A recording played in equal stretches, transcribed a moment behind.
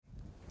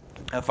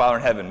Father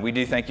in heaven, we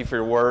do thank you for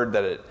your word,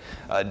 that it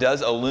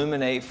does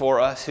illuminate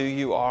for us who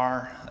you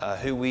are,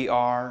 who we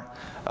are,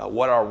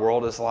 what our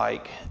world is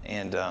like.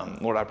 And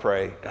Lord, I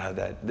pray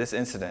that this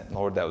incident,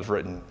 Lord, that was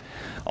written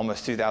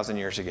almost 2,000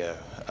 years ago,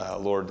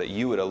 Lord, that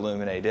you would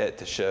illuminate it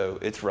to show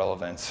its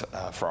relevance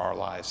for our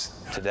lives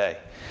today.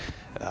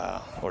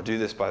 Lord, do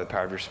this by the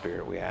power of your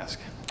Spirit, we ask.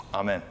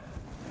 Amen.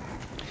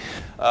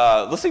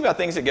 Let's think about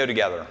things that go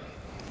together.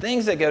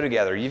 Things that go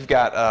together. You've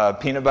got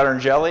peanut butter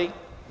and jelly,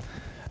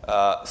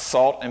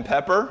 salt and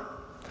pepper,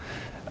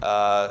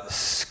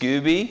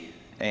 Scooby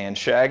and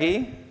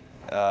Shaggy,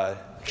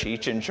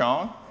 Cheech and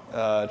Chong.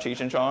 Cheech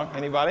and Chong,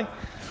 anybody?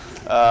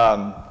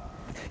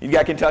 You've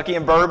got Kentucky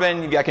and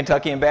bourbon, you've got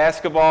Kentucky and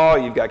basketball,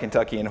 you've got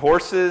Kentucky and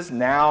horses,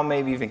 now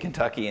maybe even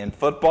Kentucky and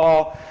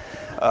football,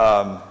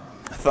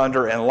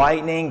 thunder and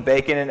lightning,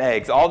 bacon and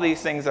eggs. All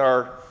these things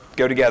go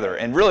together.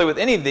 And really with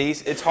any of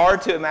these, it's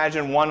hard to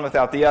imagine one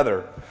without the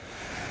other.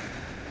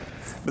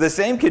 But the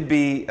same could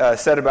be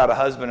said about a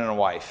husband and a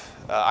wife.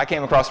 I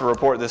came across a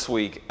report this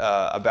week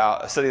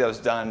about a study that was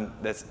done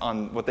that's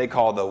on what they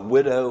call the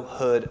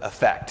widowhood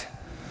effect.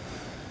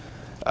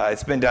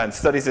 It's been done. Lots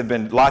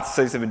of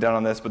studies have been done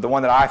on this, but the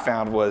one that I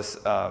found was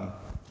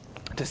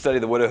to study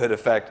the widowhood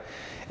effect.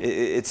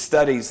 It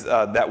studies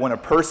that when a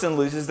person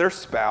loses their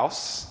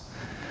spouse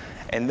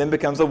and then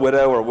becomes a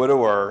widow or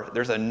widower,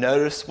 there's a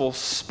noticeable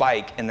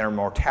spike in their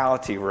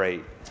mortality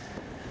rate.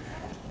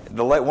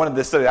 One of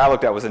the studies I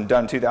looked at was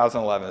done in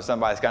 2011. It was done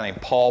by this guy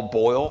named Paul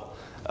Boyle,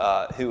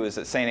 who was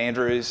at St.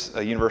 Andrews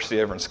University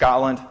over in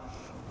Scotland.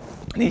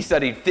 And he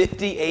studied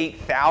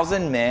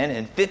 58,000 men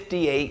and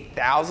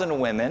 58,000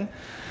 women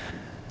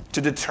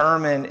to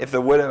determine if the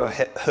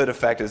widowhood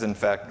effect is in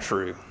fact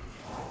true.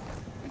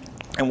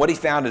 And what he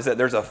found is that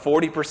there's a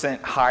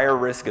 40% higher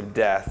risk of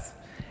death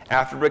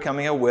after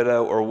becoming a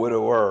widow or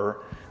widower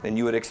than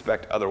you would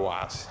expect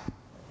otherwise.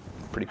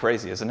 Pretty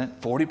crazy, isn't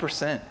it?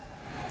 40%.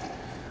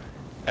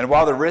 And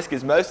while the risk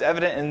is most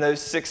evident in those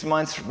 6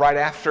 months right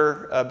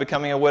after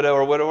becoming a widow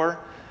or widower,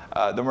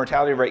 the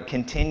mortality rate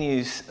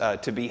continues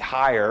to be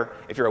higher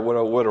if you're a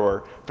widow or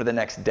widower for the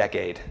next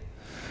decade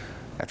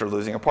after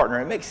losing a partner.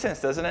 It makes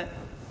sense, doesn't it?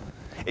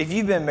 If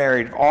you've been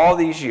married all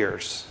these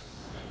years,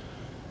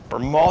 for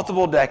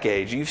multiple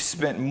decades, you've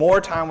spent more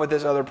time with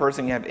this other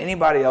person than you have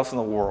anybody else in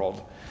the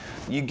world,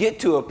 you get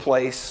to a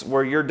place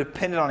where you're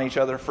dependent on each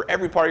other for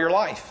every part of your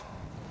life.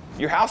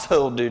 Your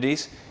household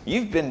duties,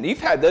 you've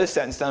had those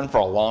set in stone for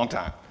a long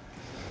time.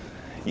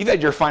 You've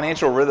had your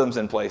financial rhythms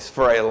in place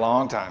for a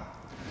long time.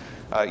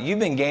 You've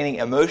been gaining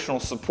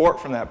emotional support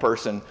from that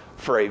person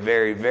for a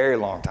very, very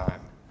long time.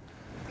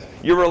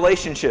 Your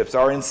relationships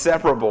are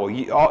inseparable.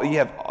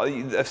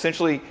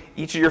 Essentially,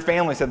 each of your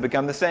families have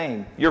become the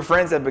same. Your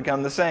friends have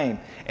become the same.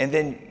 And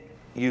then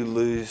you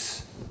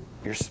lose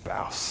your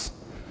spouse.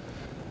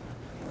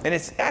 And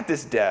it's at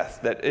this death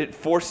that it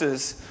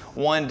forces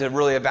one to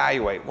really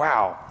evaluate,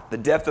 wow, the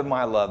depth of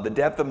my love, the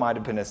depth of my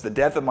dependence, the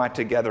depth of my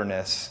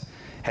togetherness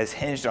has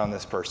hinged on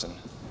this person.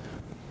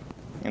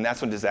 And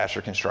that's when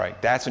disaster can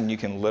strike. That's when you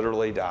can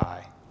literally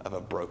die of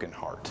a broken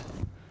heart.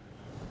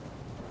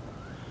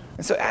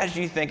 And so as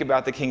you think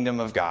about the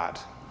kingdom of God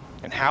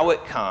and how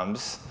it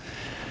comes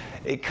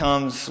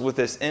with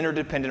this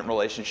interdependent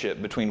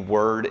relationship between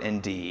word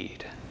and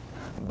deed,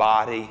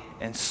 body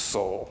and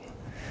soul.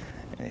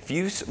 And if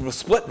you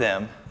split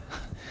them,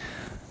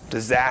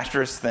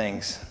 disastrous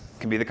things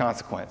can be the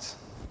consequence.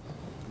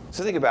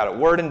 So think about it,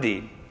 word and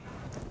deed.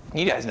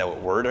 You guys know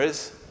what word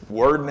is.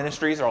 Word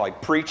ministries are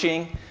like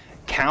preaching,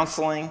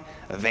 counseling,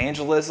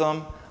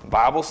 evangelism,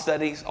 Bible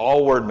studies,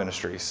 all word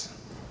ministries.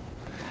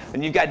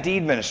 And you've got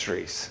deed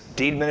ministries.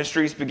 Deed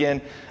ministries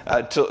begin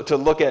to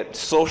look at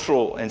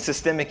social and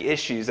systemic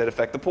issues that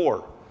affect the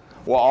poor,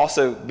 while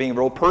also being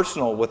real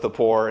personal with the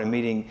poor and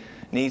meeting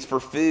needs for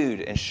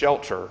food and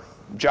shelter,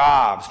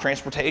 jobs,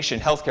 transportation,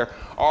 healthcare,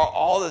 are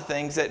all the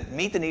things that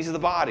meet the needs of the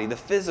body, the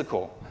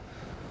physical.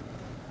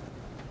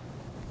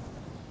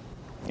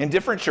 In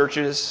different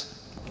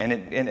churches and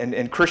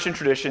in Christian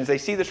traditions, they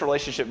see this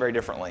relationship very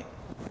differently.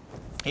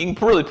 You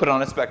can really put it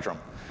on a spectrum.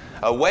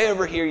 Way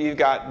over here, you've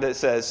got that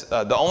says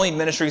the only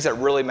ministries that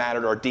really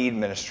mattered are deed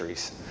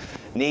ministries.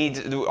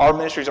 Our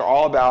ministries are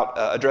all about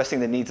addressing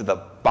the needs of the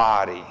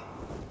body.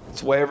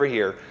 It's way over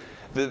here.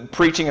 The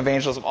preaching,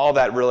 evangelism, all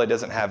that really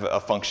doesn't have a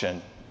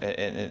function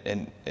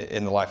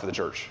in the life of the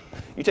church.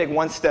 You take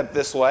one step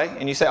this way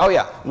and you say, oh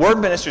yeah, word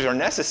ministries are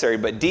necessary,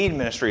 but deed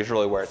ministry is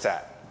really where it's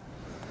at.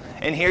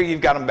 And here you've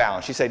got them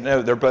balanced. You say,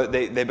 no,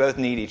 they both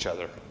need each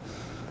other.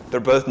 They're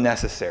both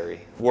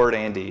necessary, word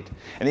and deed.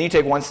 And then you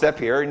take one step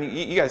here, and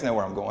you guys know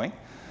where I'm going.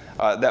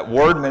 That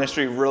word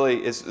ministry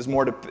really is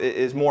more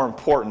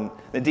important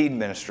than deed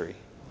ministry.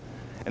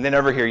 And then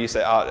over here you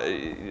say,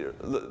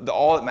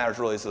 all that matters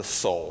really is the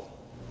soul.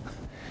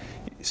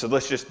 So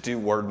let's just do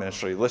word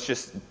ministry. Let's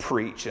just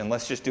preach, and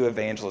let's just do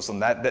evangelism.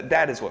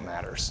 That is what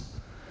matters.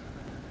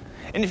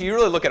 And if you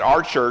really look at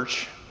our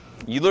church,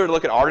 you literally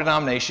look at our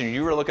denomination,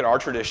 you really look at our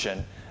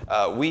tradition,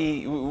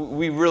 we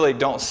really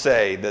don't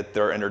say that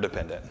they're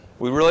interdependent.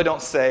 We really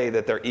don't say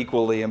that they're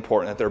equally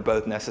important, that they're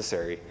both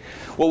necessary.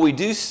 What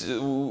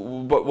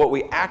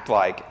we act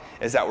like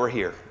is that we're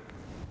here.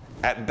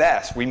 At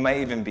best, we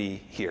may even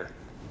be here.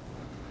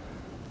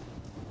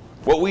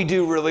 What we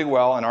do really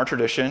well in our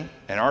tradition,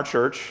 in our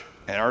church,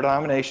 in our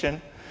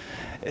denomination,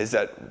 is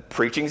that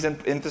preaching's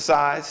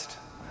emphasized,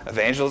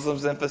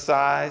 evangelism's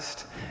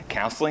emphasized,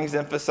 counseling's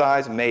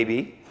emphasized,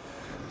 maybe.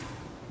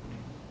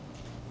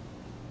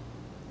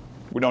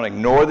 We don't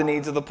ignore the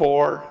needs of the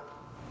poor.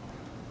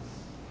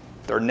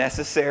 They're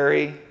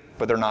necessary,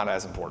 but they're not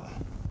as important.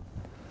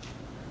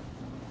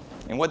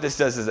 And what this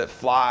does is it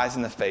flies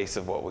in the face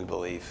of what we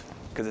believe,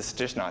 because it's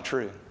just not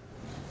true.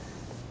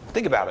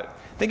 Think about it.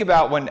 Think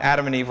about when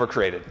Adam and Eve were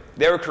created.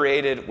 They were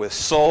created with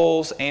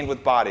souls and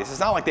with bodies. It's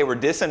not like they were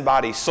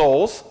disembodied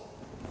souls,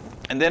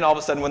 and then all of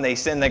a sudden when they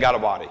sinned, they got a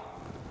body.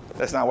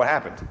 That's not what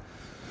happened.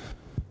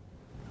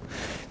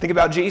 Think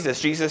about Jesus.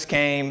 Jesus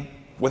came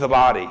with a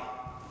body.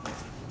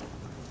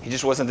 He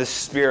just wasn't this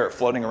spirit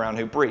floating around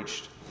who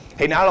preached.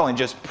 He not only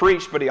just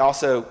preached, but he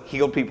also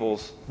healed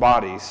people's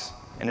bodies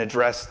and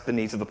addressed the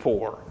needs of the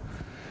poor.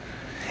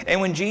 And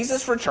when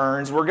Jesus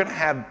returns, we're going to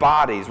have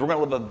bodies. We're going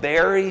to live a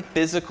very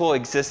physical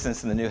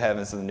existence in the new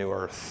heavens and the new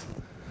earth.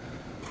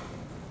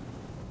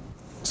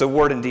 So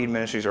word and deed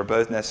ministries are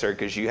both necessary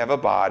because you have a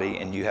body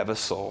and you have a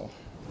soul.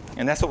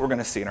 And that's what we're going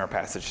to see in our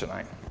passage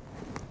tonight.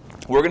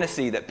 We're going to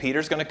see that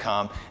Peter's going to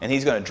come and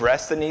he's going to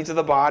address the needs of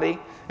the body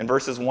in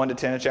verses 1 to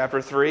 10 of chapter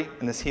 3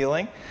 in this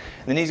healing.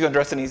 And then he's going to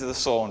address the needs of the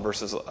soul in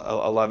verses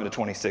 11 to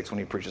 26 when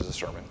he preaches a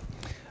sermon.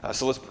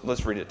 So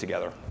let's read it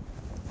together.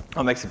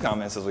 I'll make some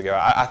comments as we go.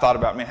 I thought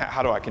about,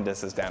 how do I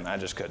condense this down? I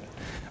just couldn't.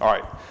 All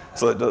right,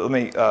 so let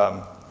me,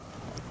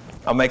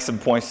 I'll make some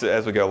points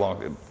as we go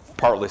along,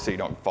 partly so you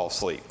don't fall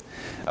asleep.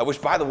 Which,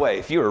 by the way,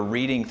 if you were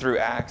reading through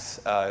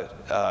Acts,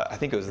 I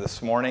think it was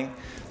this morning,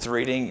 it's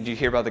reading, did you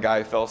hear about the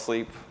guy who fell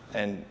asleep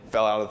and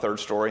fell out of the third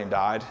story and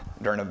died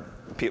during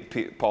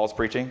Paul's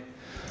preaching?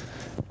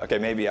 Okay,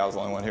 maybe I was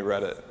the only one who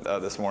read it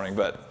this morning,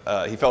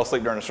 but he fell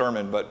asleep during a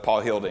sermon, but Paul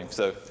healed him.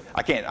 So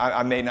I can't.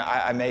 I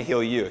may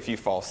heal you if you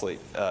fall asleep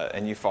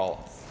and you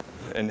fall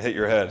and hit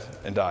your head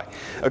and die.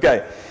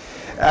 Okay,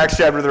 Acts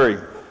chapter 3.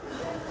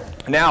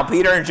 Now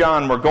Peter and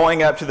John were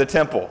going up to the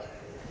temple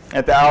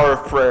at the hour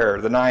of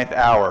prayer, the 9th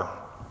hour,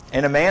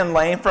 and a man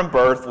lame from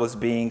birth was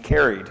being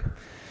carried,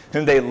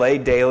 whom they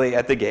laid daily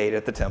at the gate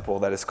at the temple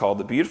that is called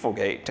the Beautiful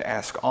Gate, to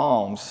ask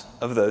alms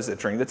of those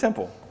entering the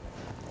temple.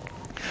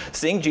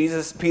 Seeing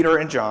Jesus, Peter,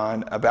 and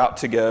John about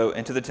to go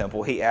into the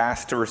temple, he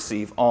asked to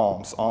receive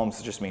alms.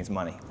 Alms just means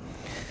money.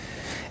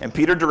 And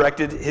Peter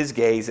directed his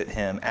gaze at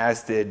him,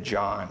 as did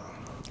John,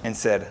 and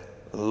said,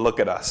 "Look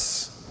at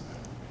us."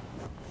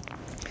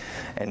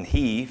 And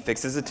he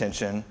fixed his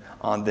attention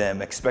on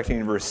them, expecting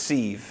to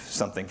receive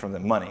something from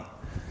them, money.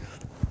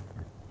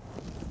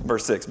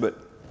 Verse 6, but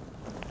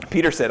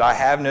Peter said, "I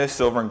have no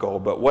silver and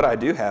gold, but what I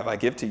do have I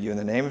give to you in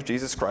the name of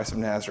Jesus Christ of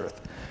Nazareth.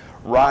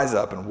 Rise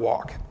up and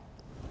walk."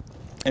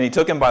 And he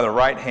took him by the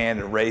right hand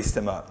and raised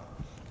him up.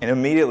 And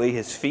immediately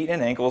his feet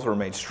and ankles were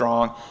made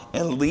strong,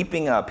 and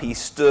leaping up he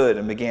stood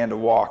and began to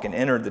walk, and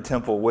entered the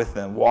temple with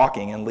them,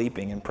 walking and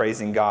leaping and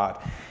praising God.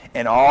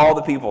 And all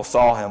the people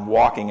saw him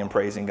walking and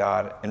praising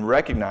God, and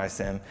recognized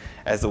him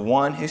as the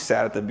one who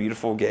sat at the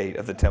beautiful gate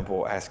of the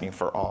temple asking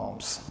for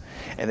alms.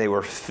 And they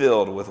were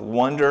filled with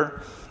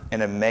wonder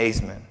and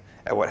amazement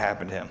at what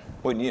happened to him.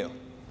 Wouldn't you?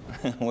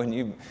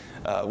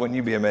 Wouldn't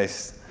you be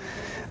amazed?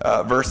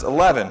 Verse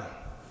 11.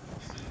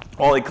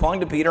 While he clung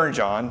to Peter and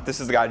John,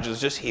 this is the guy who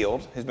was just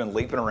healed, who's been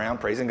leaping around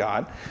praising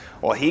God.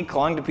 While he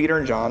clung to Peter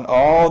and John,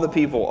 all the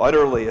people,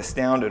 utterly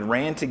astounded,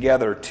 ran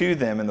together to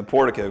them in the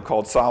portico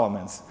called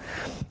Solomon's.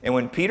 And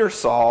when Peter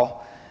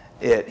saw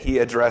it, he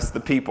addressed the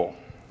people.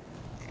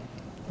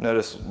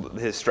 Notice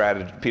his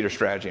strategy, Peter's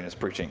strategy in his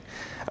preaching.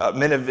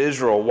 Men of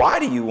Israel, why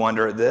do you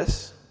wonder at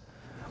this?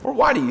 Or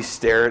why do you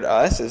stare at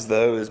us as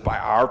though it is by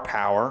our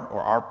power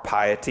or our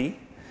piety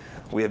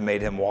we have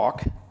made him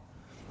walk?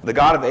 The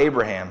God of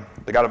Abraham,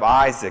 the God of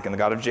Isaac, and the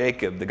God of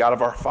Jacob, the God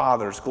of our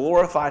fathers,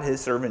 glorified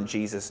his servant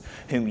Jesus,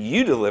 whom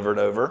you delivered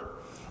over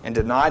and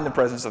denied in the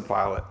presence of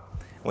Pilate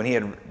when he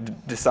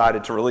had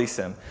decided to release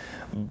him.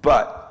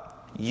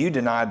 But you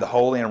denied the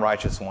holy and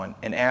righteous one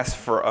and asked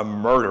for a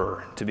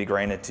murderer to be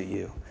granted to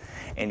you.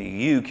 And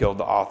you killed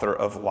the author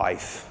of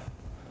life,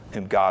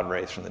 whom God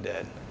raised from the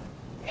dead.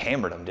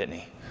 Hammered him, didn't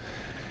he?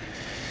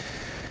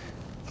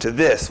 To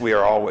this we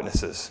are all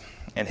witnesses.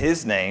 And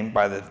his name,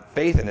 by the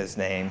faith in his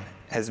name,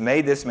 has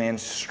made this man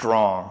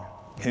strong,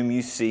 whom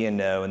you see and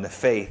know, and the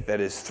faith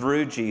that is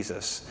through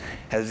Jesus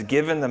has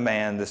given the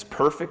man this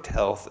perfect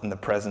health in the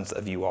presence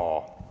of you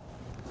all.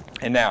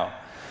 And now,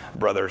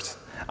 brothers,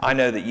 I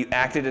know that you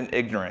acted in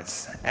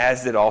ignorance,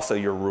 as did also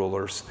your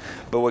rulers.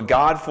 But what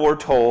God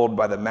foretold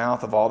by the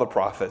mouth of all the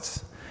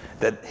prophets,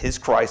 that his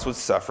Christ would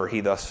suffer,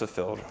 he thus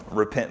fulfilled.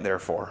 Repent,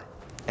 therefore,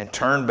 and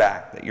turn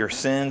back, that your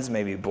sins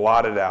may be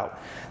blotted out,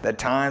 that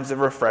times of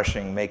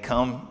refreshing may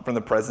come from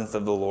the presence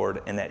of the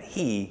Lord, and that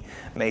he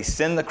may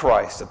send the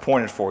Christ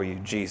appointed for you,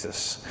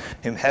 Jesus,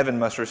 whom heaven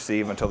must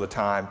receive until the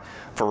time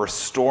for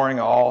restoring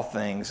all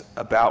things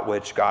about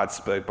which God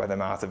spoke by the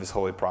mouth of his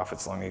holy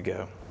prophets long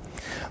ago.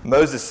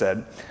 Moses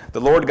said,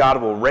 the Lord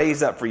God will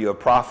raise up for you a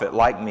prophet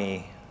like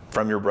me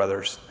from your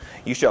brothers.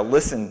 You shall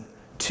listen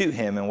to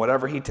him in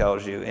whatever he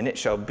tells you, and it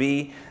shall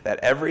be that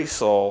every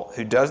soul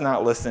who does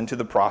not listen to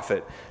the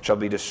prophet shall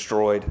be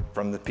destroyed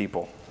from the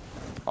people.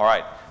 All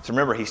right, so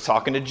remember, he's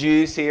talking to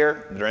Jews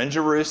here. They're in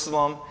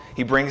Jerusalem.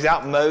 He brings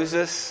out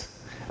Moses,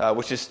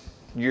 which is,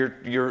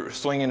 you're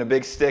swinging a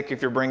big stick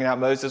if you're bringing out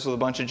Moses with a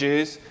bunch of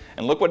Jews.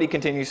 And look what he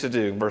continues to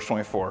do, verse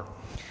 24.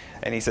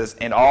 And he says,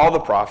 and all the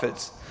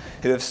prophets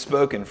who have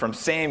spoken from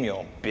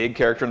Samuel, big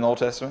character in the Old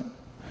Testament,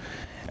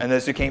 and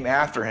those who came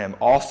after him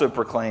also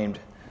proclaimed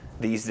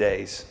these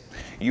days,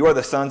 you are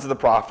the sons of the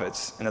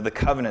prophets and of the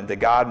covenant that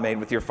God made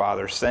with your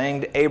fathers,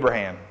 saying to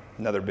Abraham,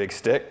 another big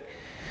stick,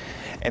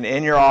 and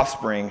in your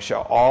offspring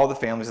shall all the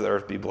families of the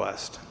earth be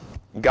blessed.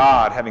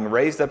 God, having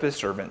raised up his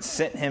servant,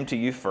 sent him to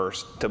you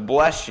first to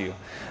bless you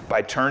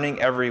by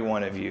turning every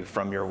one of you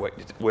from your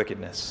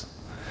wickedness.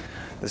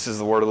 This is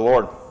the word of the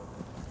Lord.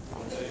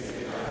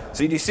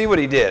 So do you see what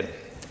he did?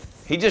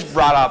 He just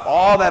brought up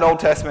all that Old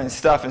Testament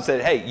stuff and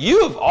said, hey,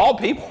 you of all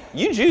people,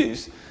 you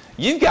Jews,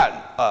 you've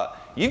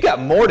got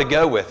more to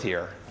go with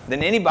here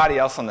than anybody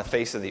else on the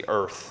face of the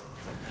earth.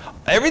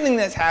 Everything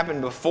that's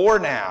happened before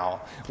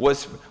now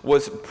was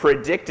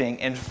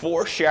predicting and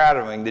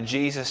foreshadowing the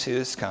Jesus who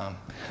has come.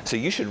 So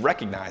you should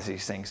recognize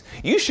these things.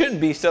 You shouldn't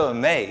be so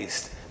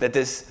amazed that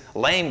this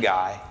lame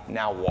guy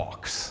now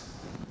walks.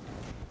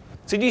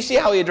 So do you see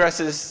how he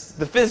addresses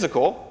the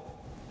physical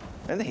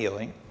and the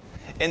healing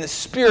and the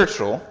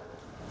spiritual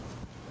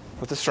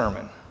with the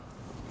sermon?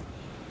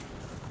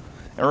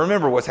 And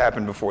remember what's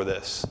happened before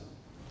this.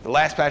 The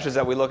last passage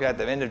that we look at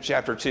the end of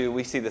chapter 2,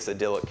 we see this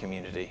idyllic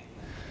community.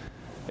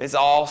 It's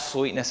all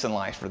sweetness and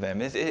life for them.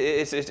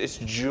 It's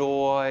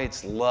joy,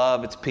 it's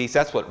love, it's peace.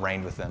 That's what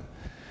reigned with them.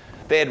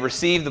 They had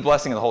received the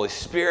blessing of the Holy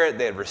Spirit.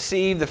 They had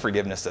received the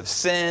forgiveness of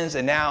sins.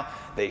 And now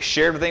they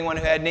shared with anyone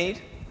who had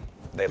need.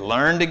 They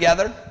learned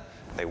together.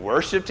 They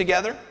worshiped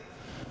together.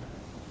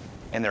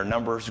 And their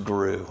numbers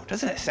grew.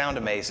 Doesn't it sound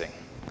amazing?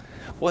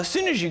 Well, as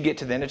soon as you get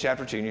to the end of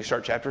chapter 2 and you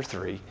start chapter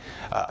 3,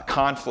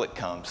 conflict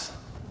comes.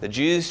 The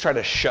Jews try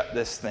to shut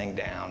this thing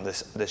down,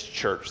 this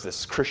church,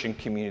 this Christian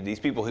community, these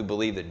people who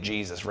believe that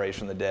Jesus raised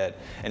from the dead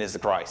and is the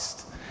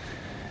Christ.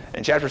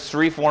 In chapters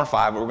 3, 4, and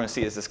 5, what we're going to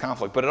see is this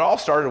conflict. But it all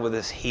started with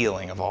this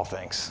healing of all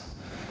things.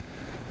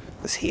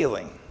 This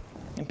healing.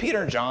 And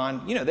Peter and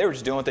John, they were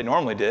just doing what they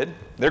normally did.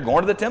 They're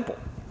going to the temple.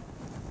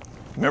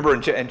 Remember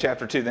in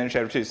chapter 2, the end of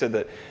chapter 2 said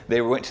that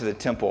they went to the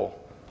temple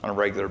on a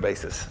regular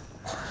basis.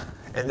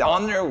 And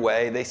on their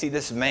way, they see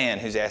this man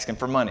who's asking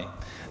for money.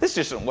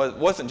 This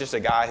wasn't just a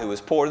guy who was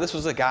poor. This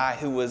was a guy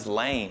who was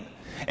lame.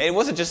 And it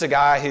wasn't just a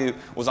guy who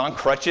was on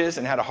crutches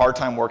and had a hard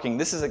time working.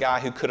 This is a guy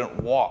who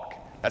couldn't walk.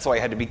 That's why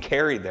he had to be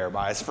carried there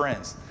by his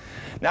friends.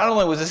 Not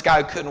only was this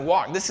guy who couldn't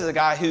walk, this is a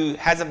guy who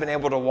hasn't been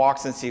able to walk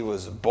since he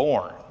was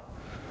born.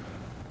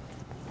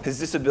 His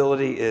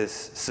disability is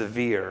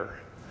severe.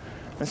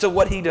 And so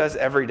what he does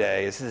every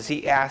day is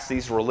he asks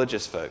these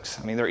religious folks,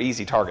 they're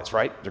easy targets,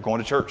 right? They're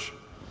going to church.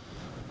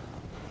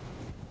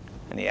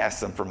 And he asks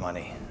them for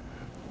money.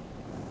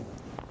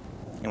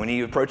 And when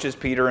he approaches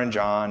Peter and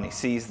John, he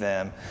sees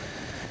them.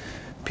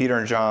 Peter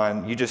and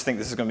John, you just think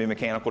this is going to be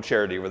mechanical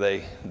charity where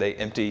they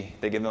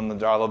give them the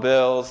dollar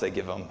bills, they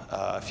give them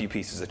a few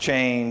pieces of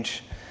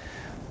change.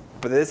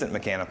 But it isn't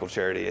mechanical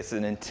charity. It's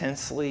an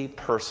intensely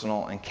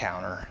personal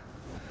encounter.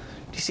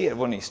 Do you see it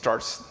when he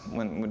starts,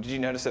 did you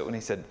notice it when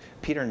he said,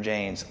 Peter and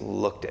James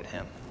looked at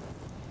him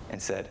and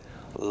said,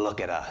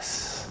 look at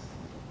us.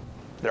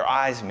 Their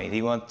eyes meet.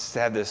 He wants to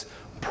have this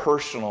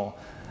personal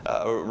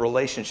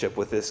relationship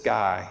with this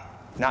guy.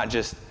 Not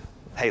just,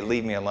 hey,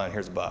 leave me alone,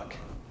 here's a buck.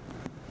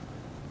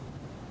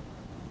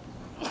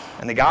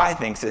 And the guy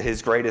thinks that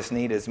his greatest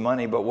need is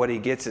money, but what he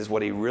gets is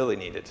what he really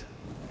needed.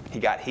 He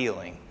got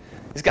healing.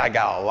 This guy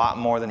got a lot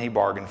more than he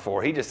bargained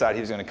for. He decided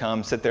he was going to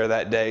come sit there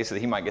that day so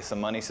that he might get some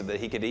money so that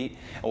he could eat.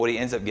 And what he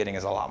ends up getting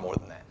is a lot more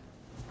than that.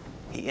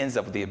 He ends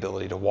up with the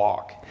ability to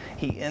walk.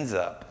 He ends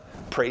up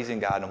praising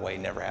God in a way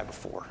he never had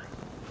before.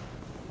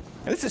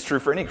 And this is true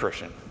for any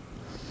Christian.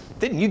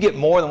 Didn't you get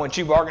more than what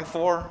you bargained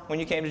for when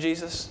you came to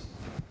Jesus?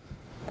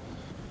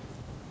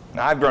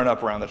 Now, I've grown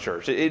up around the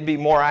church. It'd be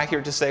more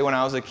accurate to say when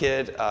I was a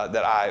kid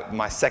that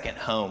my second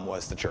home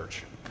was the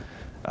church.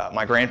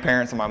 My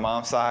grandparents on my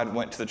mom's side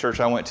went to the church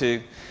I went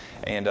to,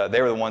 and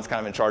they were the ones kind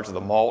of in charge of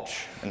the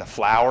mulch and the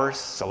flowers,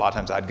 so a lot of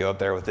times I'd go up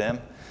there with them.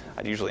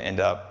 I'd usually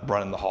end up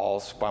running the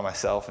halls by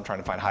myself and trying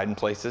to find hiding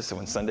places, so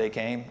when Sunday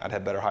came, I'd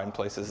have better hiding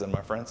places than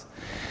my friends.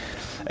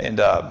 And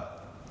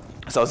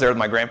so I was there with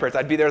my grandparents.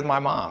 I'd be there with my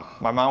mom.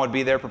 My mom would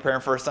be there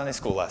preparing for a Sunday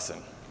school lesson.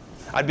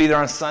 I'd be there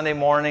on Sunday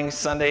mornings,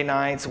 Sunday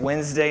nights,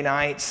 Wednesday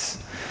nights.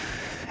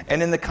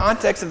 And in the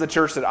context of the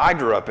church that I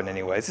grew up in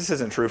anyways, this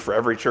isn't true for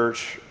every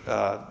church,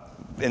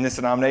 in this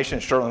denomination.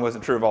 It certainly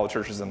wasn't true of all the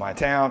churches in my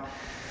town.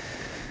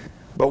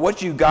 But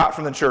what you got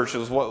from the church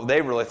was what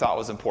they really thought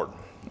was important.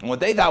 And what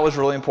they thought was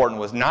really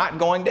important was not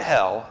going to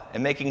hell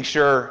and making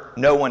sure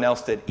no one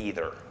else did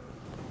either.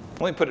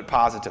 Let me put it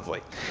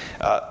positively.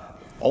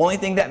 Only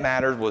thing that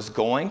mattered was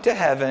going to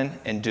heaven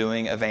and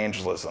doing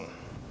evangelism.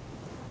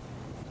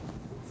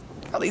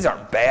 Now, these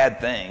aren't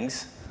bad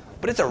things,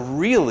 but it's a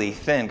really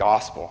thin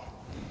gospel.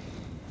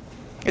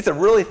 It's a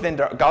really thin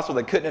gospel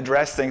that couldn't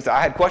address things that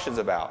I had questions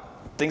about.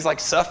 Things like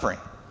suffering.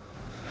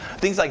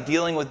 Things like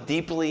dealing with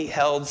deeply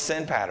held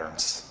sin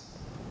patterns.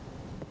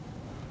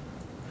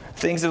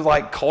 Things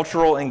like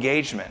cultural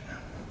engagement.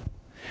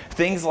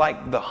 Things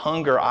like the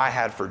hunger I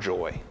had for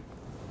joy.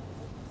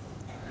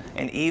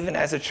 And even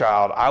as a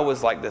child, I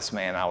was like this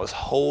man. I was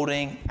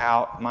holding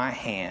out my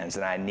hands,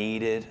 and I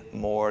needed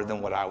more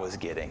than what I was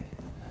getting.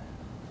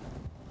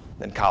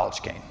 Then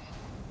college came.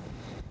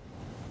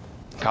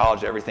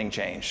 College, everything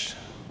changed.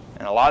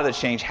 And a lot of the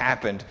change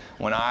happened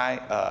when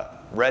I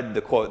read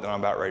the quote that I'm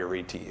about ready to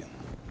read to you.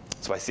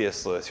 It's by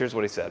C.S. Lewis. Here's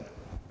what he said.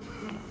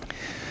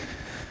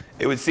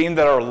 It would seem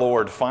that our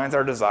Lord finds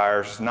our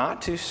desires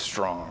not too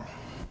strong,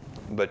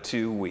 but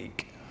too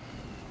weak.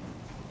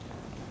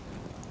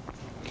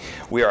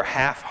 We are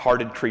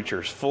half-hearted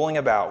creatures fooling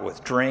about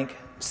with drink,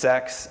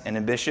 sex, and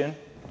ambition,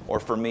 or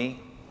for me,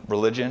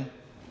 religion,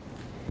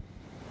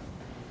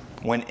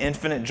 when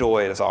infinite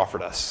joy is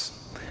offered us.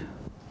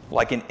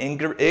 Like an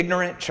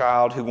ignorant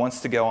child who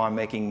wants to go on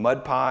making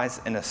mud pies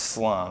in a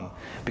slum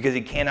because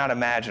he cannot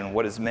imagine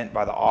what is meant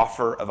by the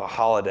offer of a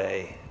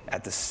holiday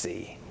at the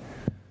sea.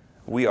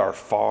 We are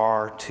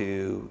far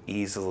too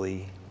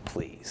easily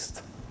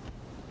pleased.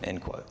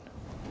 End quote.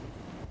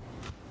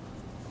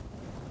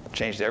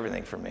 Changed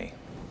everything for me.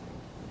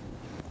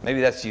 Maybe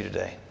that's you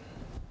today.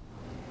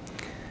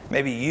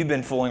 Maybe you've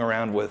been fooling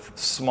around with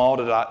small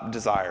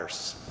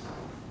desires.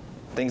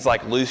 Things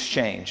like loose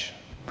change.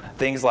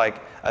 Things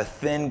like a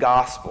thin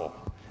gospel.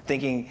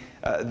 Thinking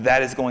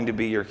that is going to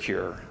be your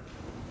cure.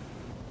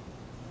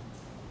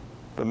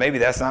 But maybe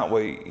that's not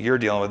what you're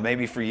dealing with.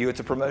 Maybe for you it's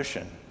a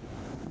promotion.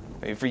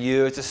 Maybe for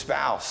you it's a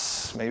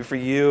spouse. Maybe for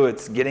you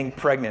it's getting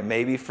pregnant.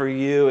 Maybe for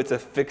you it's a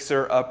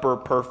fixer-upper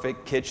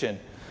perfect kitchen.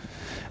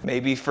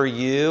 Maybe for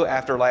you,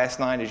 after last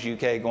night, is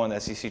UK going to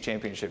the SEC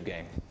championship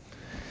game.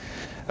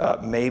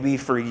 Maybe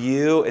for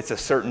you, it's a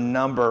certain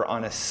number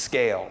on a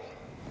scale.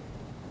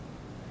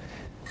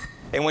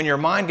 And when your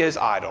mind goes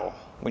idle,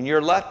 when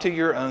you're left to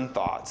your own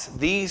thoughts,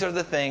 these are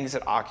the things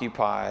that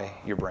occupy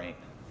your brain.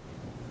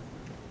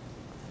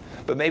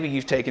 But maybe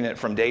you've taken it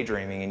from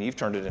daydreaming and you've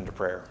turned it into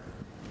prayer.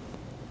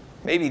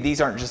 Maybe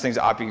these aren't just things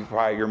that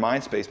occupy your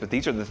mind space, but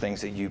these are the things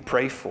that you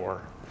pray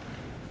for.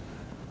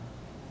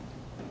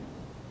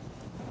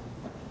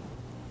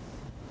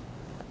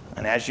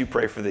 And as you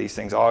pray for these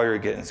things, all you're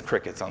getting is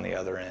crickets on the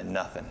other end.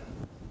 Nothing.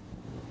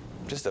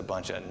 Just a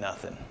bunch of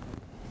nothing.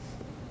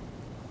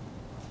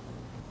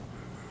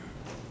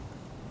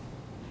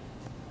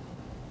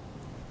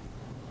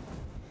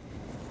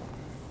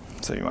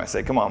 So you might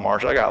say, come on,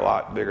 Marsh, I got a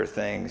lot bigger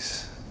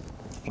things,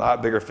 a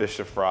lot bigger fish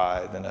to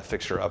fry than a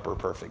fixer-upper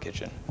perfect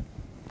kitchen.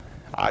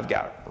 I've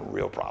got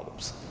real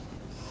problems.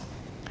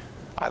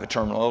 I have a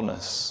terminal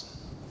illness.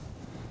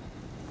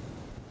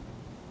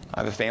 I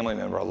have a family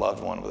member, a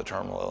loved one with a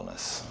terminal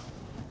illness.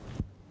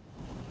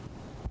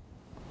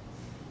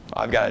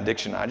 I've got an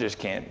addiction.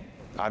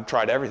 I've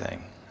tried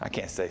everything. I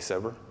can't stay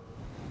sober.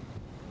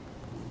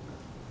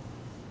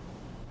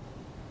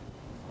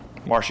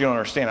 Marsh, you don't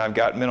understand. I've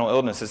got mental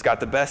illness. It's got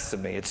the best of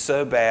me. It's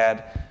so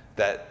bad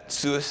that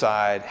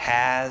suicide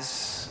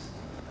has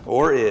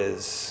or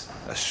is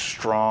a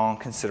strong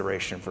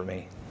consideration for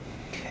me.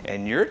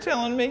 And you're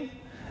telling me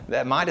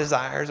that my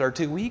desires are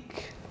too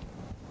weak?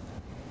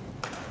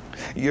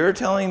 You're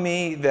telling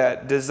me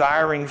that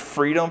desiring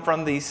freedom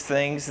from these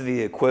things is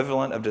the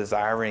equivalent of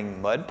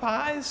desiring mud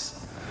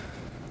pies?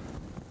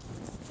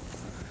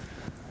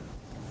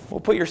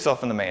 Well, put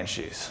yourself in the man's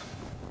shoes.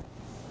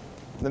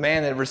 The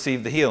man that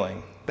received the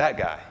healing, that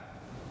guy.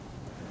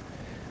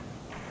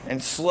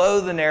 And slow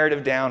the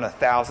narrative down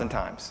 1,000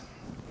 times.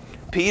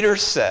 Peter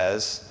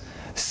says,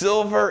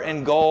 silver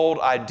and gold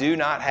I do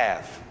not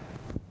have.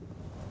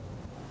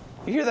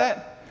 You hear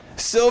that?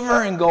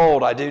 Silver and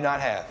gold I do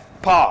not have.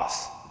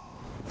 Pause.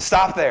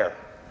 Stop there.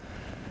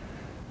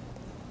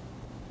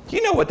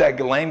 You know what that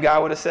lame guy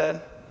would have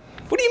said?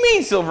 What do you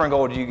mean silver and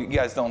gold you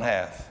guys don't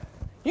have?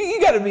 You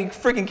got to be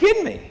freaking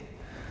kidding me.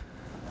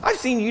 I've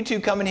seen you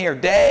two come in here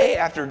day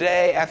after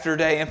day after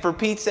day, and for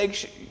Pete's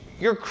sake,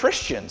 you're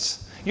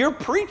Christians. You're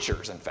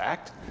preachers, in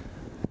fact.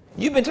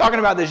 You've been talking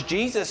about this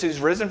Jesus who's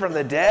risen from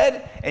the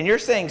dead, and you're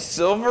saying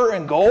silver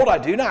and gold I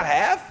do not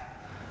have?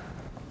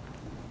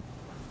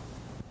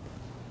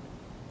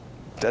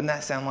 Doesn't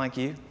that sound like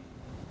you?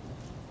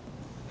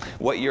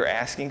 What you're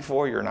asking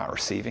for, you're not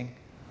receiving.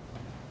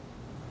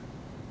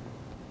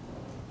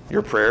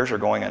 Your prayers are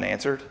going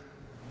unanswered.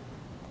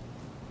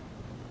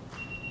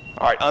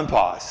 All right,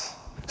 unpause.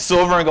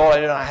 Silver and gold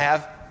I do not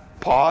have.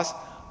 Pause.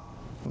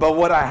 But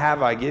what I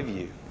have, I give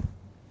you.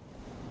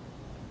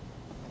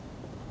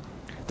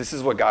 This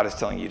is what God is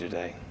telling you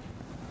today.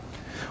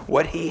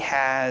 What he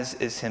has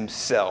is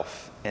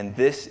himself, and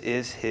this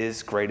is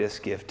his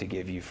greatest gift to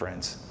give you,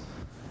 friends.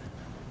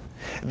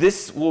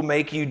 This will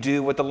make you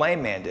do what the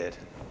lame man did.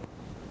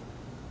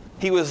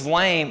 He was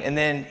lame, and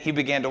then he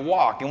began to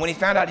walk. And when he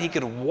found out he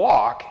could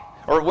walk,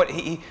 when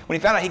he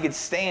found out he could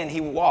stand,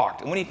 he walked.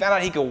 And when he found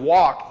out he could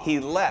walk, he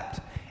leapt.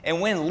 And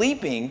when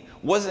leaping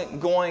wasn't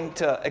going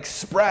to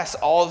express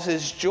all of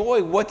his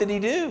joy, what did he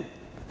do?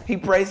 He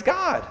praised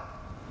God.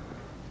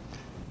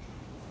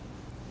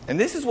 And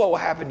this is what will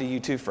happen to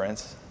you too,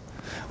 friends.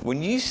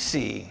 When you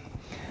see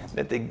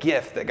that the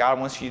gift that God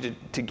wants you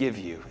to give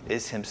you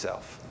is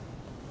himself.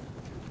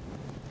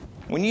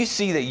 When you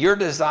see that your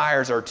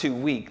desires are too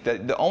weak,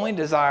 that the only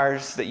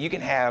desires that you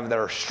can have that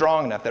are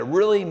strong enough, that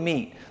really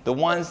meet the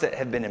ones that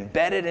have been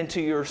embedded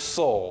into your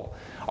soul,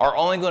 are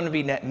only going to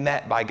be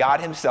met by God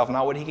himself,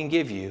 not what he can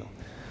give you,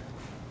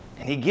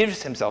 and he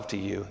gives himself to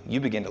you, you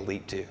begin to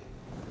leap too.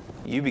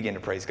 You begin to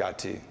praise God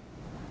too.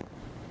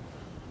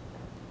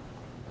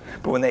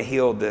 But when they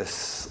healed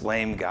this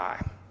lame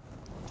guy,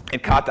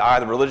 it caught the eye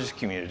of the religious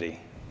community.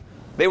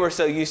 They were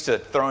so used to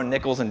throwing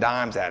nickels and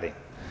dimes at him.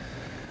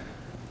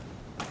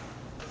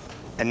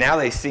 And now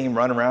they see him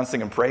run around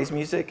singing praise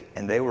music,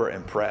 and they were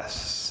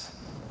impressed.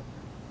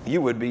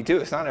 You would be too.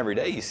 It's not every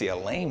day you see a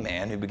lame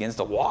man who begins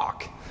to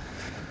walk.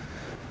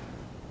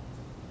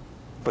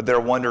 But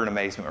their wonder and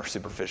amazement are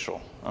superficial.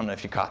 I don't know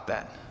if you caught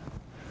that.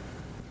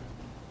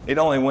 It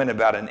only went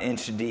about an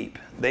inch deep.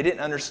 They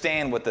didn't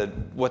understand what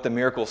the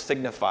miracle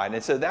signified.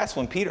 And so that's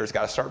when Peter's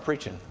got to start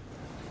preaching.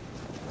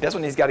 That's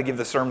when he's got to give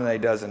the sermon that he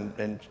does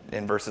in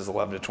verses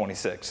 11 to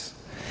 26.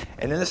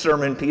 And in the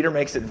sermon, Peter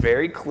makes it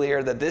very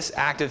clear that this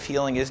act of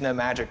healing is no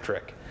magic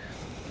trick.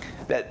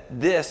 That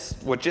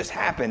what just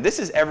happened, this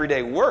is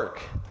everyday work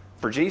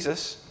for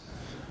Jesus.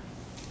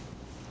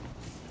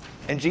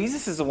 And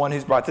Jesus is the one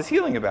who's brought this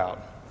healing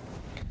about.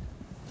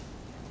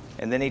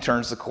 And then he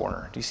turns the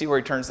corner. Do you see where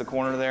he turns the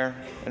corner there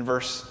in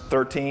verse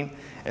 13?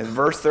 In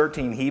verse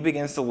 13, he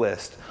begins to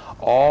list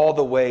all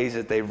the ways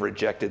that they've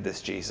rejected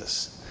this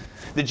Jesus.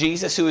 The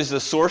Jesus who is the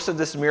source of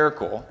this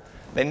miracle.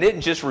 They didn't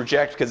just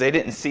reject because they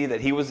didn't see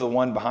that he was the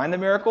one behind the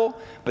miracle,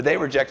 but they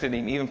rejected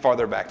him even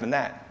farther back than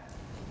that.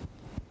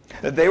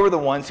 That they were the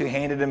ones who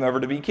handed him over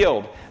to be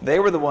killed. They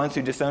were the ones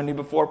who disowned him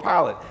before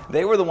Pilate.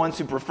 They were the ones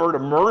who preferred a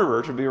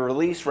murderer to be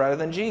released rather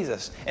than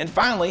Jesus. And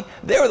finally,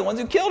 they were the ones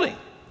who killed him.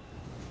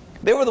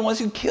 They were the ones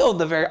who killed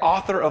the very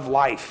author of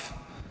life.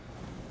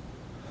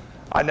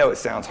 I know it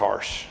sounds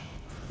harsh,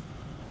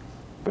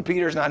 but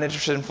Peter's not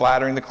interested in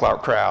flattering the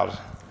crowd.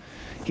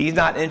 He's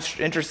not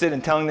interested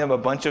in telling them a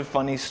bunch of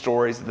funny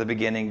stories at the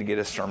beginning to get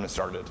his sermon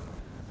started.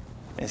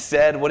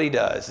 Instead, what he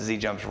does is he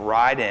jumps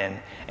right in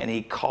and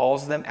he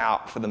calls them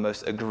out for the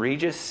most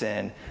egregious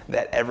sin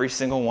that every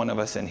single one of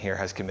us in here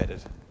has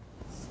committed.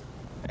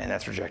 And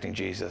that's rejecting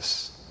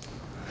Jesus.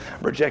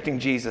 Rejecting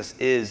Jesus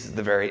is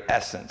the very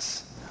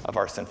essence of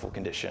our sinful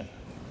condition.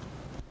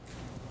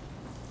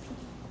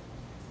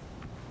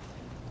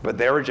 But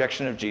their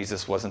rejection of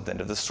Jesus wasn't the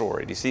end of the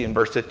story. Do you see in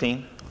verse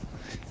 15?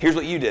 Here's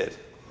what you did.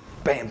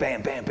 Bam,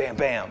 bam, bam, bam,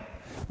 bam.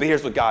 But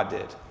here's what God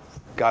did.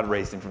 God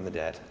raised him from the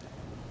dead.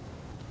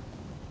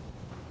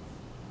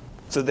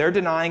 So their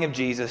denying of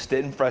Jesus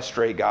didn't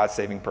frustrate God's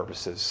saving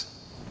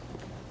purposes.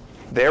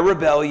 Their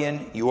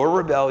rebellion, your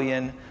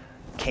rebellion,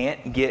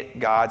 can't get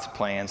God's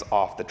plans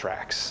off the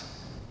tracks.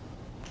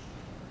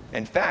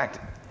 In fact,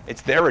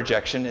 it's their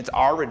rejection, it's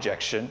our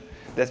rejection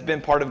that's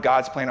been part of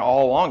God's plan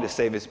all along to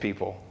save his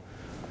people.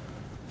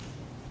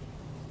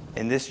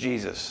 And this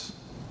Jesus,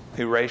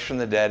 who raised from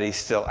the dead, he's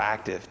still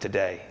active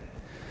today.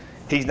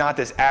 He's not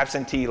this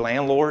absentee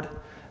landlord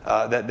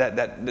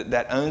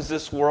that owns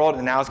this world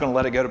and now is going to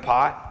let it go to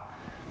pot.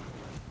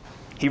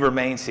 He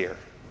remains here.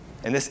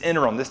 In this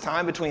interim, this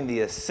time between the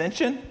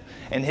ascension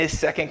and his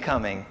second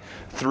coming,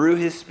 through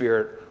his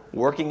Spirit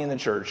working in the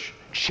church,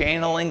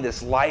 channeling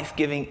this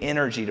life-giving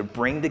energy to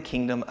bring the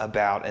kingdom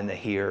about in the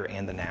here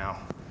and the now.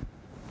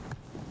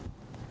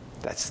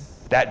 That's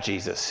that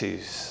Jesus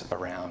who's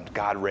around.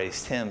 God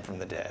raised him from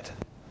the dead.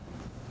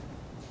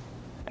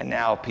 And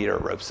now Peter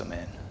ropes them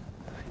in.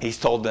 He's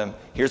told them,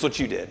 here's what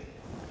you did.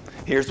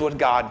 Here's what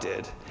God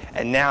did.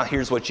 And now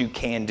here's what you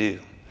can do.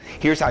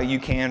 Here's how you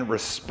can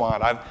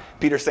respond.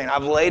 Peter's saying,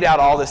 I've laid out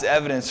all this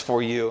evidence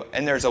for you,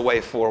 and there's a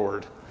way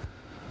forward.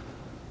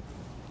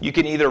 You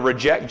can either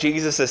reject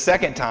Jesus a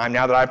second time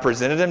now that I've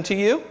presented him to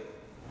you,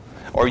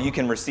 or you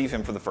can receive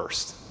him for the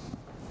first.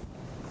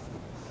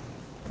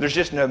 There's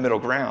just no middle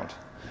ground.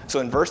 So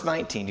in verse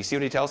 19, do you see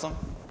what he tells them?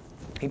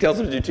 He tells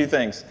them to do two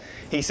things.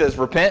 He says,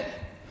 repent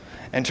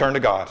and turn to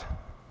God.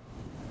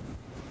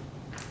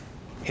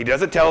 He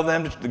doesn't tell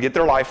them to get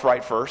their life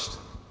right first.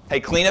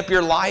 Hey, clean up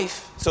your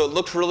life so it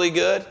looks really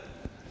good.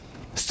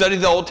 Study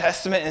the Old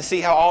Testament and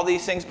see how all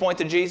these things point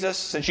to Jesus,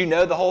 since you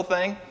know the whole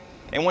thing.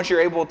 And once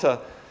you're able to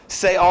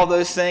say all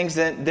those things,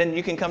 then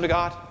you can come to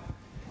God.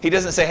 He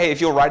doesn't say, hey,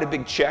 if you'll write a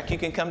big check, you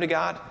can come to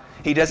God.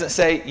 He doesn't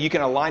say you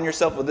can align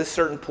yourself with this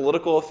certain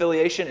political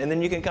affiliation and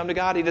then you can come to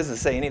God. He doesn't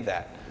say any of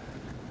that.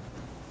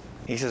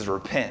 He says,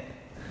 repent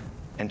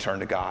and turn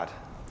to God.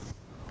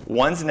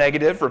 One's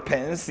negative,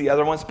 repentance. The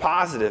other one's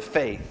positive,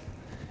 faith.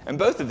 And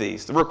both of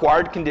these, the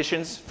required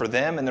conditions for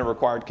them and the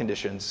required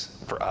conditions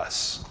for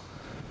us.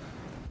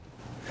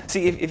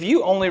 See, if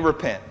you only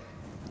repent,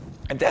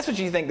 if that's what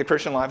you think the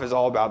Christian life is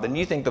all about, then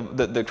you think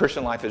the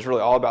Christian life is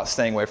really all about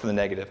staying away from the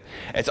negative.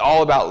 It's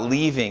all about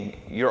leaving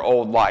your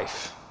old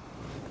life.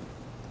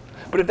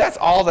 But if that's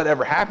all that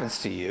ever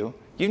happens to you,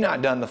 you've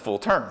not done the full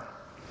turn.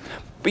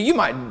 But you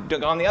might have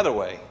gone the other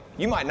way.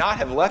 You might not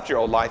have left your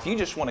old life. You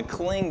just want to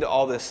cling to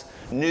all this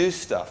new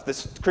stuff,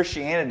 this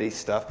Christianity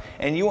stuff,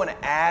 and you want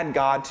to add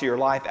God to your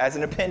life as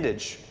an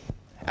appendage,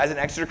 as an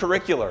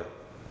extracurricular.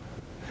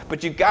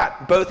 But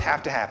both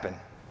have to happen.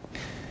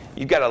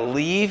 You've got to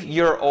leave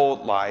your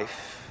old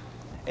life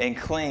and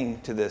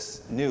cling to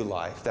this new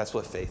life. That's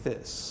what faith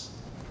is.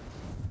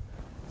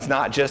 It's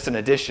not just an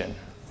addition.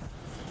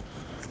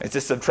 It's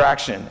a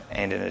subtraction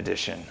and an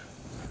addition.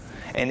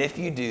 And if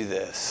you do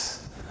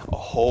this, a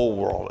whole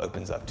world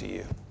opens up to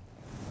you.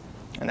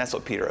 And that's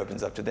what Peter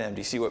opens up to them. Do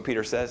you see what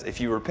Peter says?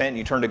 If you repent and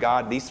you turn to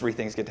God, these three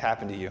things get to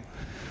happen to you.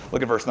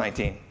 Look at verse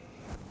 19.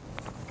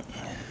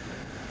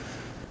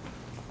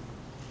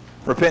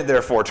 Repent,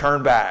 therefore,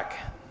 turn back.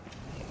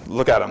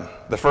 Look at them.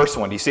 The first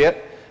one, do you see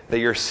it? That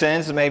your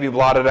sins may be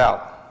blotted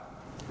out.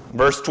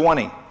 Verse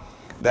 20.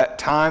 That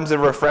times of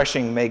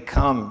refreshing may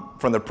come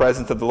from the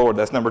presence of the Lord.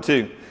 That's number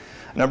 2.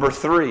 Number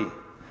 3.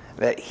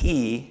 That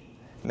he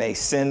may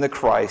send the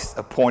Christ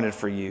appointed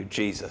for you,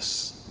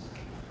 Jesus.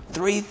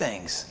 3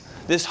 things.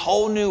 This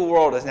whole new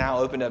world is now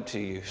opened up to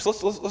you. So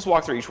let's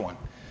walk through each one.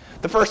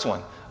 The first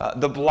one,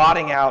 the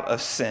blotting out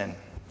of sin.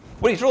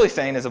 What he's really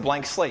saying is a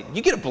blank slate.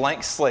 You get a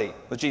blank slate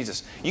with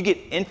Jesus. You get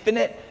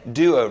infinite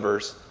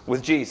do-overs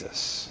with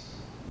Jesus.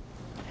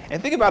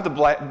 And think about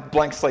the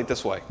blank slate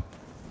this way.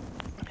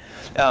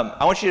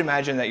 I want you to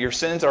imagine that your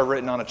sins are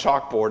written on a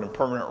chalkboard and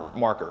permanent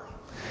marker.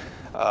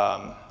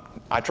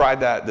 I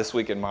tried that this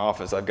week in my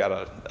office. I've got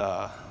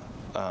a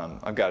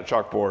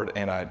chalkboard,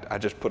 and I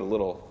just put a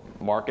little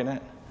mark in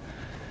it.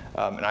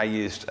 And I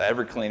used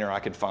every cleaner I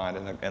could find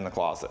in the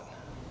closet.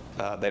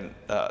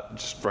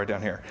 Just right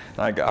down here.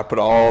 And I put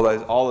all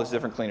those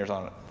different cleaners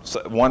on it.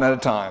 So one at a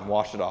time,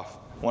 washed it off.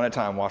 One at a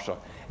time, washed it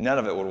off. None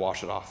of it would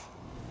wash it off.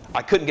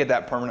 I couldn't get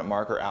that permanent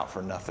marker out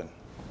for nothing.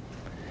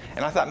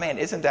 And I thought, man,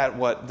 isn't that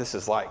what this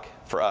is like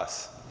for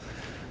us?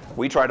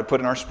 We try to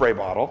put in our spray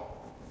bottle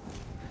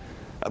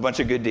a bunch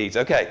of good deeds.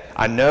 Okay,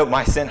 I know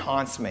my sin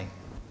haunts me.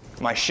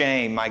 My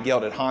shame, my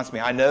guilt, it haunts me.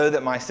 I know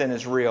that my sin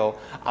is real.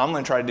 I'm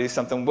going to try to do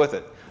something with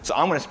it. So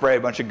I'm going to spray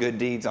a bunch of good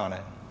deeds on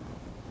it.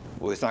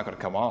 Well, it's not going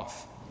to come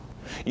off.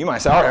 You might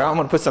say, all right, I'm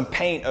going to put some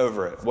paint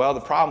over it. Well,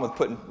 the problem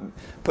with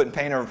putting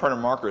paint over a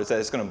permanent marker is that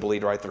it's going to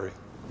bleed right through.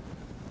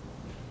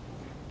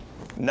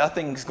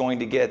 Nothing's going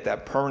to get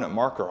that permanent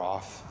marker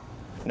off.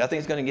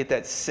 Nothing's going to get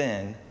that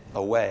sin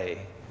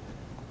away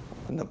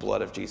from the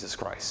blood of Jesus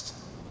Christ.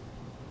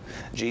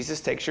 Jesus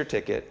takes your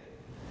ticket.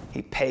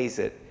 He pays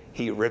it.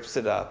 He rips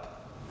it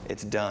up.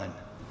 It's done.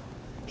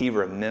 He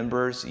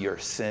remembers your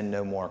sin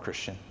no more,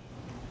 Christian.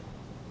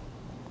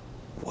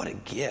 What a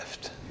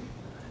gift.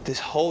 This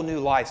whole new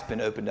life's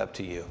been opened up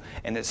to you,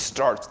 and it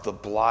starts the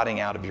blotting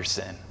out of your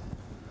sin.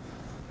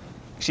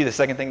 See the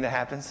second thing that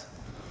happens?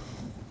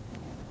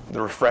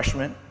 The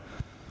refreshment.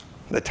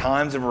 The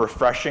times of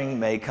refreshing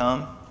may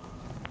come.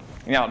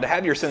 Now, to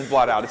have your sins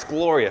blotted out, it's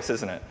glorious,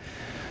 isn't it?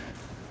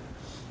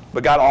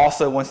 But God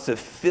also wants to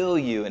fill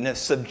you in a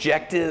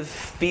subjective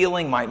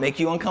feeling, might make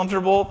you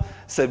uncomfortable,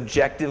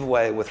 subjective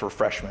way with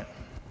refreshment.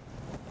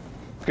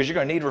 Because you're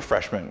going to need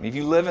refreshment. If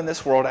you live in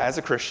this world as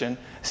a Christian,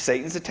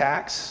 Satan's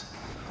attacks,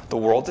 the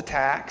world's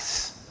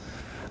attacks,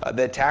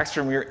 the attacks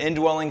from your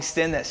indwelling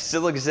sin that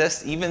still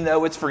exists, even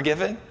though it's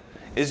forgiven,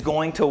 is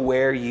going to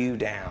wear you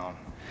down.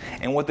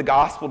 And what the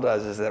gospel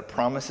does is that it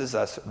promises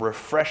us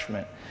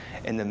refreshment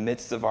in the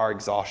midst of our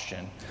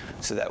exhaustion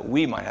so that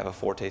we might have a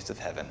foretaste of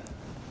heaven.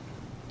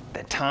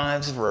 That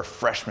times of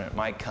refreshment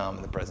might come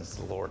in the presence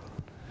of the Lord.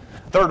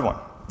 Third one,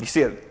 you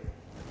see it.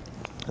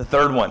 The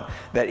third one,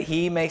 that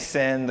he may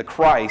send the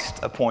Christ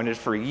appointed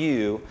for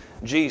you,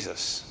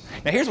 Jesus.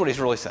 Now here's what he's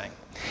really saying.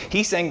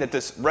 He's saying that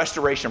this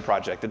restoration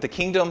project, that the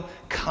kingdom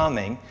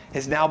coming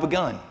has now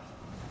begun.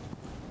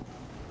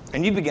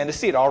 And you begin to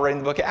see it already in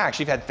the book of Acts.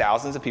 You've had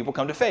thousands of people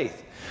come to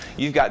faith.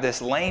 You've got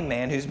this lame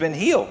man who's been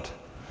healed.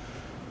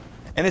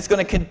 And it's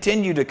going to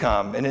continue to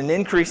come in an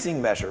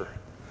increasing measure.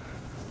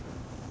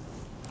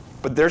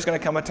 But there's going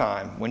to come a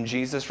time when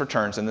Jesus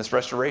returns and this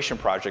restoration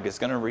project is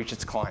going to reach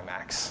its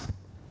climax.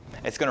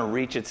 It's going to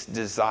reach its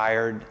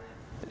desired,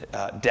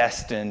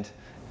 destined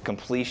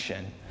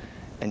completion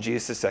in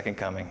Jesus' second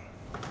coming.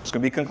 It's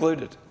going to be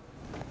concluded.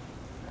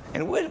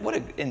 And what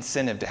an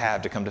incentive to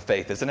have to come to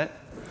faith, isn't it?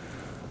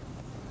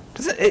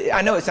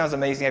 I know it sounds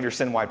amazing to have your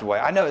sin wiped away.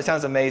 I know it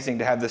sounds amazing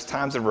to have this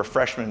times of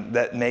refreshment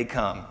that may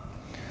come.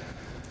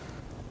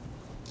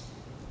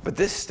 But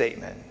this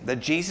statement, that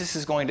Jesus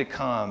is going to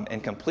come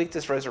and complete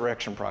this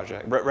restoration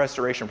project,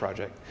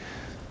 that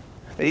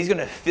he's going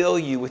to fill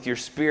you with your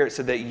spirit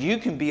so that you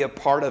can be a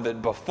part of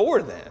it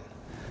before then,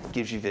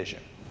 gives you vision.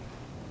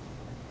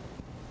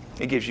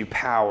 It gives you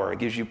power. It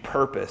gives you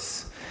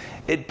purpose.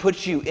 It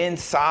puts you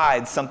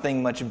inside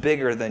something much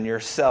bigger than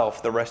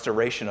yourself, the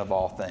restoration of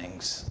all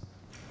things.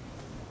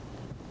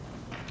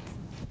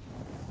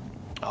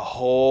 A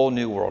whole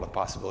new world of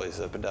possibilities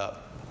opened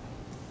up.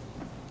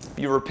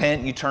 You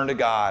repent, you turn to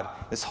God,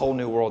 this whole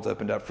new world's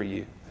opened up for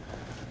you.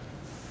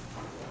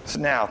 So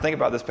now, think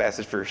about this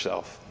passage for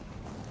yourself.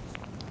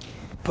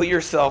 Put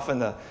yourself in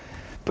the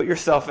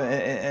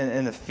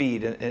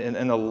feet,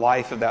 in the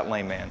life of that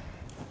lame man.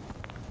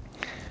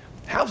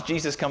 How's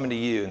Jesus coming to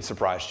you and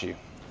surprised you?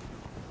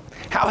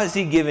 How has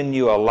he given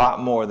you a lot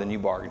more than you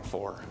bargained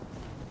for?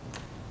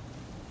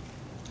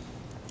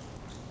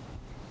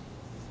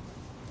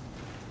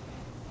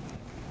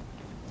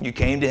 You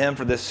came to him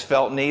for this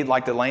felt need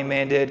like the lame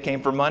man did,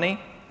 came for money,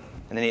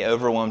 and then he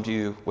overwhelmed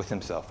you with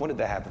himself. When did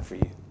that happen for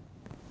you?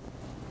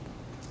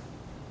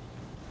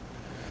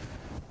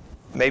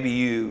 Maybe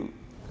you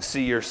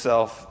see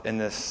yourself in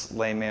this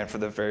lame man for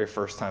the very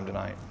first time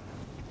tonight.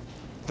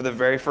 For the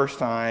very first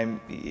time,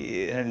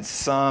 in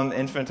some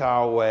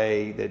infantile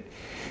way, that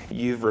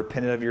you've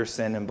repented of your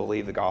sin and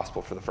believed the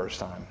gospel for the first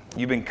time.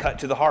 You've been cut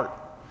to the heart.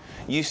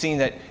 You've seen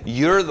that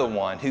you're the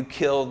one who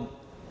killed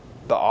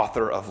the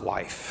author of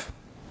life.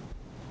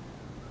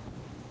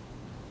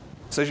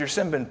 So has your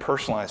sin been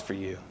personalized for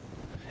you?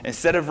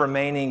 Instead of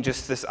remaining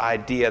just this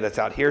idea that's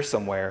out here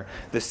somewhere,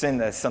 the sin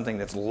that's something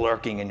that's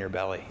lurking in your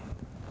belly.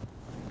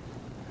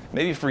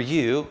 Maybe for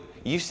you,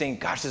 you've seen,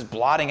 gosh, this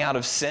blotting out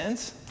of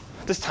sins,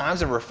 this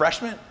times of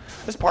refreshment,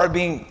 this part of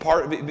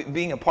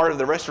being a part of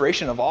the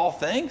restoration of all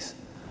things.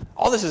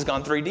 All this has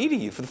gone 3D to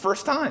you for the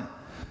first time.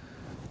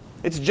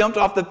 It's jumped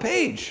off the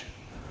page.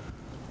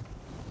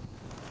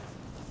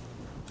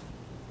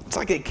 It's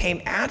like it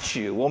came at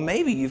you. Well,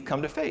 maybe you've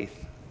come to faith.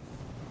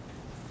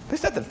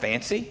 There's nothing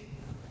fancy.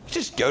 You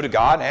just go to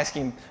God and ask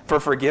him for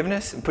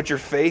forgiveness and put your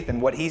faith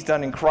in what he's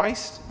done in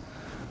Christ.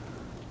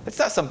 It's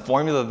not some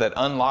formula that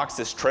unlocks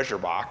this treasure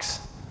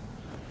box.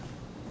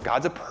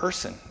 God's a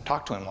person.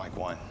 Talk to him like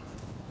one.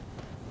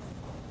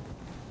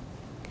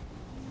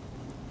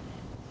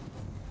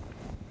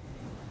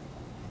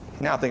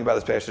 Now think about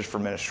this passage for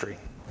ministry.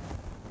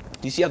 Do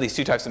you see how these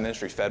two types of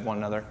ministries fed one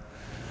another?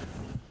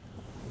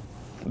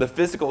 The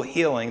physical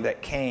healing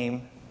that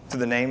came through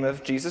the name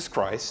of Jesus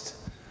Christ,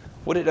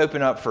 what did it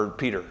open up for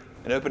Peter?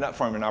 It opened up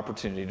for him an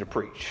opportunity to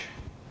preach.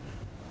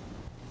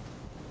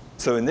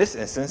 So in this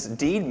instance,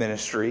 deed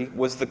ministry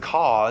was the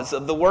cause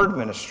of the word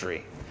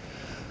ministry.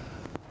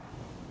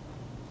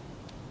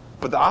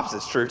 But the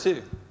opposite's true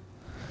too.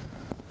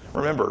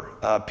 Remember,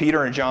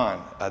 Peter and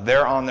John,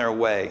 they're on their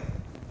way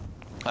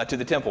to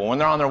the temple. When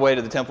they're on their way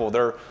to the temple,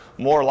 they're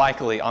more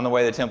likely on the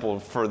way to the temple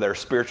for their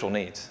spiritual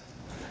needs.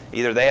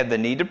 Either they have the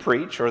need to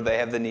preach or they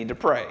have the need to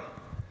pray.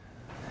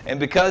 And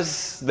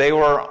because they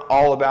were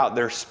all about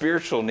their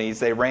spiritual needs,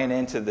 they ran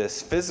into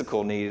this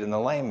physical need in the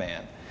lame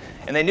man.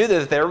 And they knew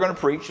that if they were going to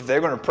preach, if they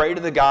were going to pray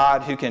to the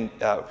God who can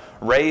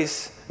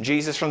raise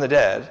Jesus from the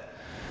dead,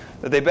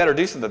 that they better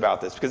do something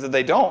about this. Because if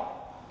they don't,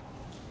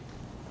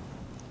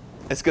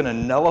 it's going to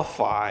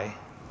nullify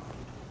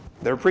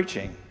their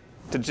preaching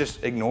to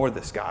just ignore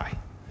this guy.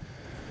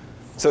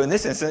 So in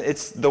this instance,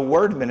 it's the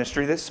word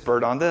ministry that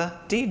spurred on the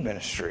deed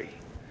ministry.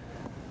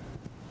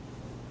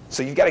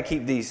 So you've got to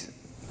keep these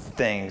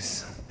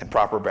things in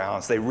proper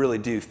balance. They really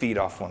do feed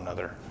off one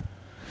another.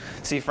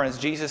 See, friends,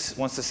 Jesus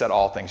wants to set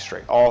all things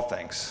straight. All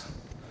things.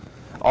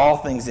 All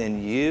things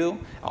in you,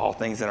 all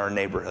things in our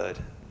neighborhood.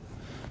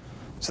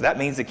 So that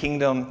means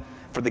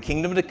for the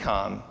kingdom to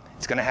come,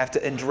 it's going to have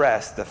to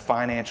address the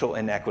financial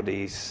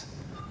inequities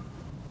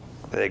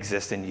that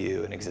exist in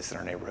you and exist in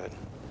our neighborhood.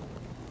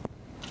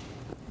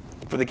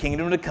 For the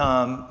kingdom to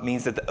come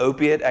means that the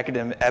opiate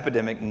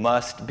epidemic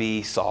must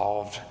be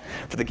solved.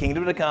 For the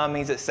kingdom to come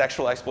means that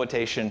sexual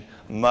exploitation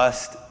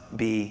must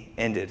be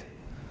ended.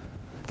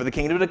 For the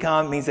kingdom to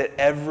come means that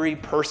every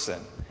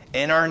person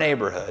in our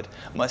neighborhood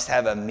must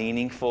have a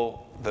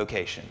meaningful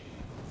vocation.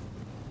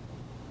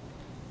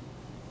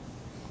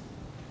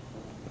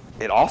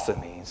 It also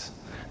means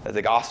that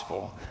the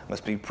gospel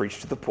must be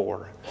preached to the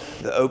poor,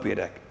 the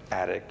opiate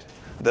addict,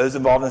 those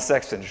involved in the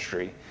sex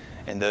industry,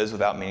 and those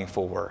without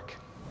meaningful work.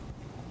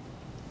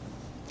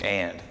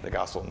 And the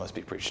gospel must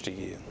be preached to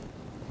you.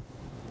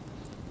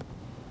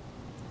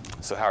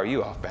 So how are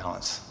you off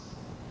balance?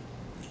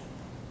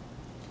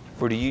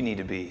 Where do you need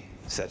to be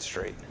set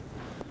straight?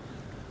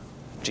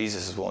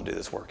 Jesus is willing to do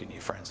this work in you,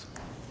 friends.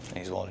 And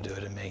he's willing to do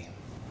it in me.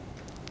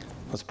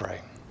 Let's pray.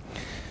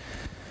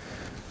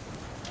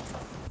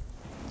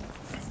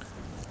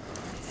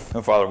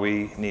 Oh, Father,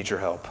 we need your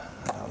help.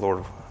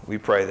 Lord, we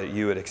pray that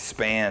you would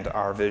expand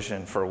our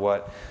vision for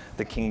what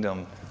the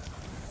kingdom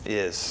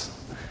is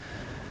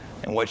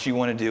and what you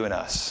want to do in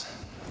us.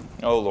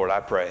 Oh, Lord, I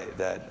pray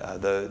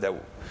that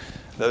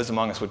those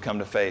among us would come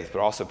to faith, but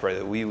also pray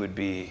that we would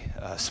be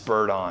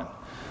spurred on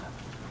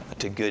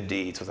to good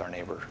deeds with our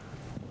neighbor.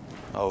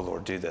 Oh,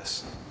 Lord, do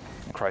this.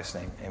 In Christ's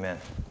name, amen.